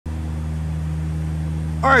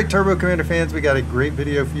Alright, Turbo Commander fans, we got a great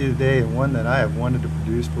video for you today, and one that I have wanted to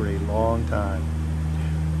produce for a long time.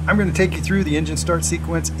 I'm going to take you through the engine start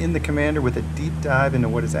sequence in the Commander with a deep dive into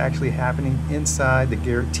what is actually happening inside the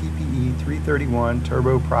Garrett TPE 331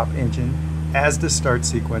 turboprop engine as the start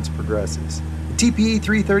sequence progresses. The TPE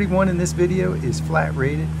 331 in this video is flat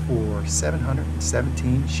rated for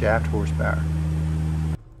 717 shaft horsepower.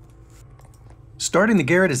 Starting the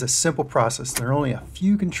Garrett is a simple process. There are only a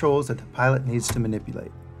few controls that the pilot needs to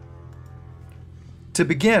manipulate. To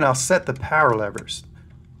begin, I'll set the power levers.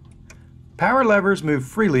 Power levers move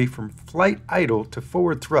freely from flight idle to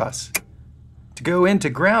forward thrust. To go into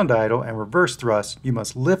ground idle and reverse thrust, you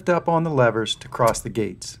must lift up on the levers to cross the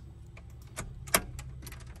gates.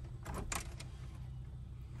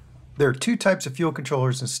 There are two types of fuel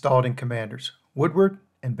controllers installed in Commanders, Woodward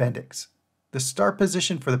and Bendix. The start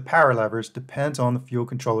position for the power levers depends on the fuel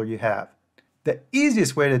controller you have. The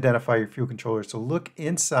easiest way to identify your fuel controller is to look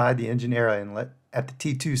inside the engine air inlet at the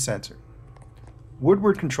T2 sensor.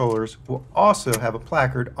 Woodward controllers will also have a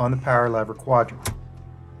placard on the power lever quadrant.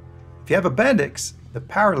 If you have a Bendix, the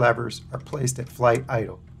power levers are placed at flight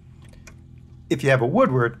idle. If you have a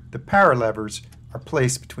Woodward, the power levers are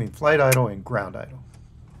placed between flight idle and ground idle.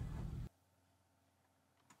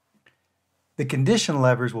 The condition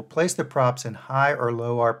levers will place the props in high or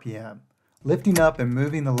low RPM. Lifting up and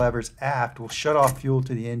moving the levers aft will shut off fuel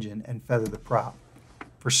to the engine and feather the prop.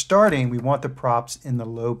 For starting, we want the props in the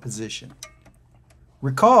low position.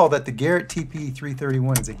 Recall that the Garrett TPE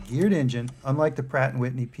 331 is a geared engine, unlike the Pratt &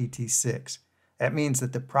 Whitney PT6. That means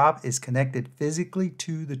that the prop is connected physically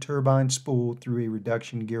to the turbine spool through a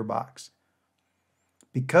reduction gearbox.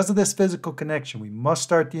 Because of this physical connection, we must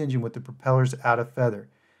start the engine with the propellers out of feather.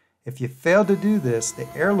 If you fail to do this, the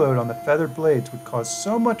air load on the feathered blades would cause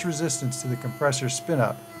so much resistance to the compressor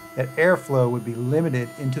spin-up that airflow would be limited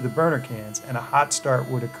into the burner cans and a hot start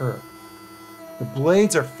would occur. The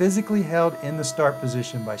blades are physically held in the start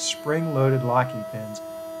position by spring-loaded locking pins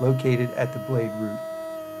located at the blade root.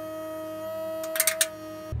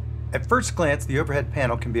 At first glance, the overhead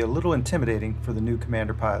panel can be a little intimidating for the new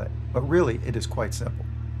Commander pilot, but really it is quite simple.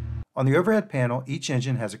 On the overhead panel, each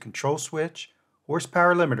engine has a control switch,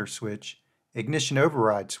 horsepower limiter switch, ignition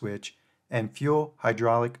override switch, and fuel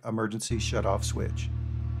hydraulic emergency shutoff switch.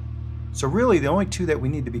 So really the only two that we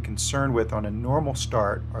need to be concerned with on a normal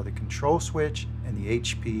start are the control switch and the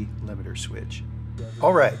HP limiter switch.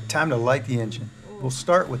 Alright, time to light the engine. We'll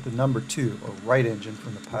start with the number 2 or right engine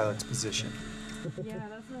from the pilot's position. Yeah,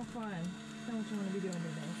 that's no fun. That's not what you want to be doing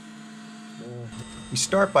today. We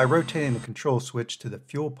start by rotating the control switch to the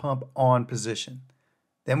fuel pump on position.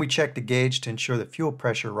 Then we check the gauge to ensure the fuel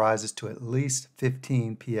pressure rises to at least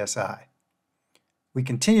 15 psi. We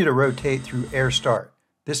continue to rotate through air start.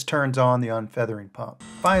 This turns on the unfeathering pump.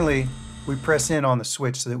 Finally, we press in on the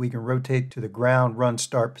switch so that we can rotate to the ground run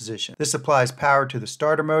start position. This applies power to the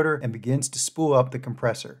starter motor and begins to spool up the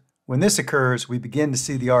compressor. When this occurs, we begin to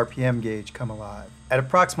see the RPM gauge come alive. At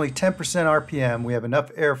approximately 10% RPM, we have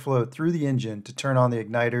enough airflow through the engine to turn on the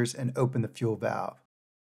igniters and open the fuel valve.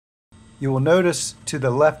 You will notice to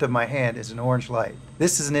the left of my hand is an orange light.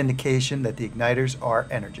 This is an indication that the igniters are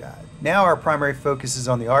energized. Now our primary focus is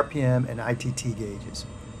on the RPM and ITT gauges.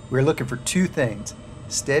 We're looking for two things: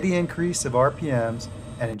 steady increase of RPMs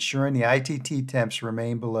and ensuring the ITT temps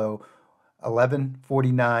remain below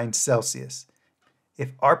 1149 Celsius.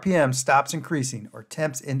 If RPM stops increasing or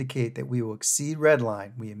temps indicate that we will exceed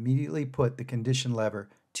redline, we immediately put the condition lever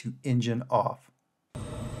to engine off.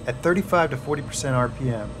 At 35 to 40%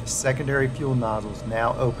 RPM, the secondary fuel nozzle is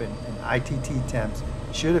now open and ITT temps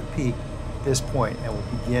should have peaked at this point and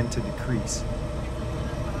will begin to decrease.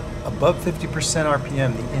 Above 50%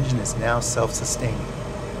 RPM, the engine is now self-sustaining.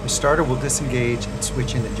 The starter will disengage and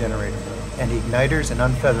switch into generator mode, and the igniters and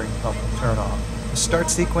unfeathering pump will turn off. The start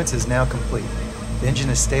sequence is now complete. The engine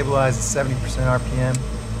is stabilized at 70% RPM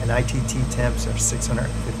and ITT temps are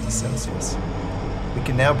 650 Celsius. We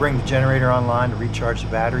can now bring the generator online to recharge the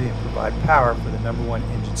battery and provide power for the number 1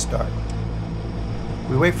 engine start.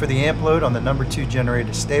 We wait for the amp load on the number 2 generator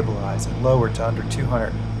to stabilize and lower to under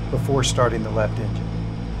 200 before starting the left engine.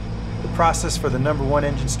 The process for the number 1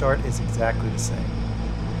 engine start is exactly the same.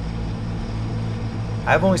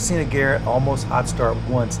 I've only seen a Garrett almost hot start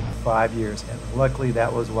once in 5 years, and luckily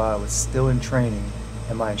that was while I was still in training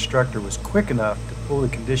and my instructor was quick enough to pull the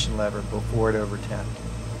condition lever before it overturned.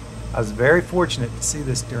 I was very fortunate to see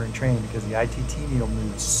this during training because the ITT needle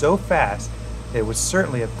moved so fast that it would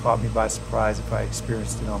certainly have caught me by surprise if I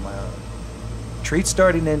experienced it on my own. Treat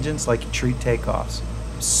starting engines like you treat takeoffs.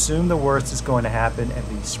 Assume the worst is going to happen and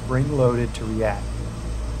be spring-loaded to react.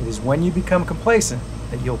 It is when you become complacent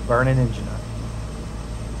that you'll burn an engine up.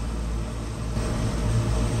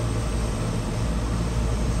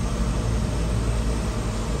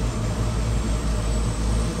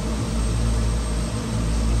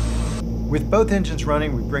 With both engines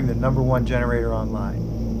running, we bring the number 1 generator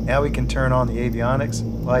online. Now we can turn on the avionics,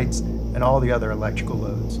 lights, and all the other electrical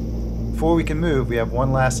loads. Before we can move, we have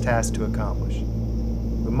one last task to accomplish.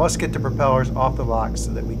 We must get the propellers off the locks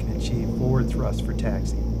so that we can achieve forward thrust for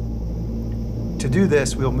taxi. To do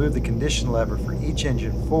this, we'll move the condition lever for each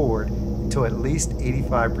engine forward until at least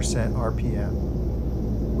 85% RPM.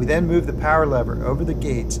 We then move the power lever over the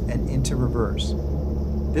gates and into reverse.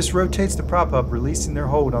 This rotates the prop up, releasing their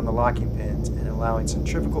hold on the locking pins and allowing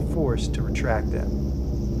centrifugal force to retract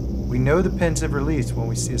them. We know the pins have released when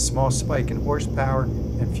we see a small spike in horsepower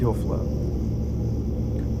and fuel flow.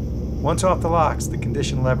 Once off the locks, the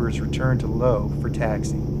condition lever is returned to low for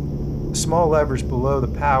taxi. The small levers below the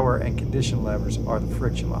power and condition levers are the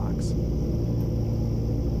friction locks.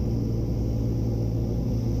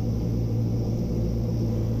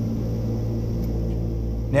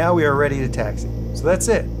 Now we are ready to taxi. So that's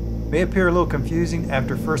it. May appear a little confusing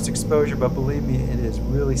after first exposure, but believe me, it is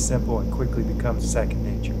really simple and quickly becomes second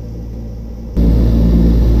nature.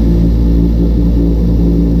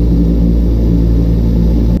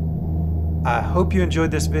 I hope you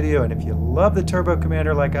enjoyed this video, and if you love the Turbo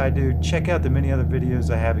Commander like I do, check out the many other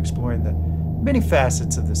videos I have exploring the many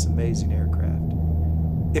facets of this amazing aircraft.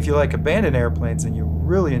 If you like abandoned airplanes and you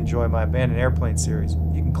really enjoy my abandoned airplane series,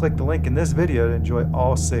 you can click the link in this video to enjoy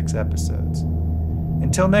all 6 episodes.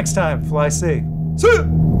 Until next time, fly safe. See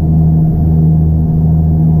ya!